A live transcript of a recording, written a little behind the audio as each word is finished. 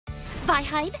Vi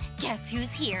Hive, guess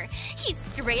who's here? He's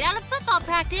straight out of football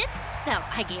practice. Though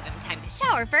I gave him time to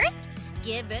shower first.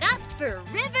 Give it up for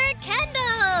River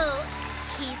Kendall!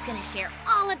 He's gonna share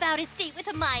all about his date with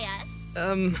Amaya.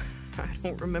 I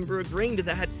don't remember agreeing to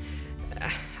that.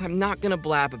 I'm not gonna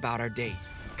blab about our date.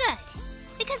 Good,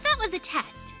 because that was a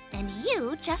test, and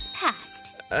you just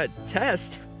passed. A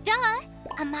test? Duh!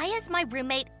 Amaya's my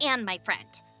roommate and my friend.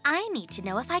 I need to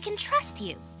know if I can trust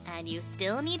you. And you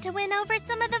still need to win over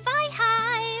some of the Vi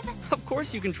Hive. Of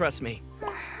course you can trust me.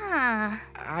 Huh.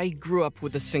 I grew up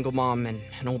with a single mom and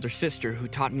an older sister who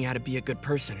taught me how to be a good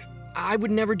person. I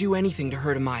would never do anything to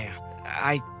hurt Amaya.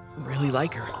 I really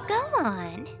like her. Go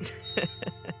on.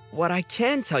 What I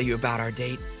can tell you about our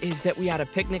date is that we had a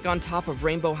picnic on top of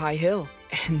Rainbow High Hill,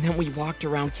 and then we walked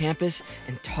around campus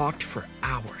and talked for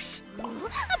hours.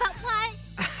 About what?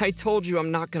 I told you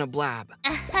I'm not gonna blab.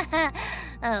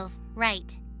 Oh,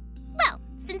 right. Well,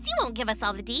 since you won't give us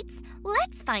all the deets,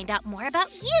 let's find out more about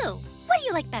you. What do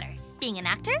you like better, being an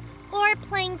actor or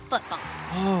playing football?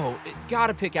 Oh,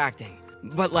 gotta pick acting.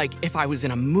 But like if I was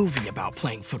in a movie about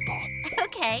playing football.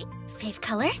 Okay. Fave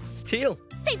color? Teal.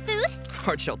 Fave food?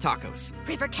 Hard-shell tacos.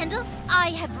 River Kendall,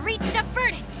 I have reached a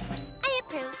verdict. I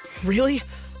approve. Really?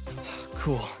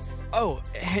 Cool. Oh,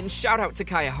 and shout out to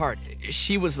Kaya Hart.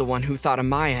 She was the one who thought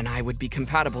Amaya and I would be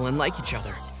compatible and like each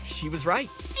other. She was right.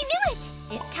 I knew it!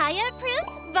 If Kaya approves,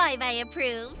 Vi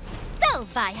approves. So,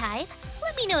 Vi Hive,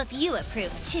 let me know if you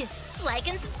approve too. Like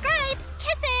and subscribe.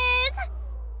 Kisses!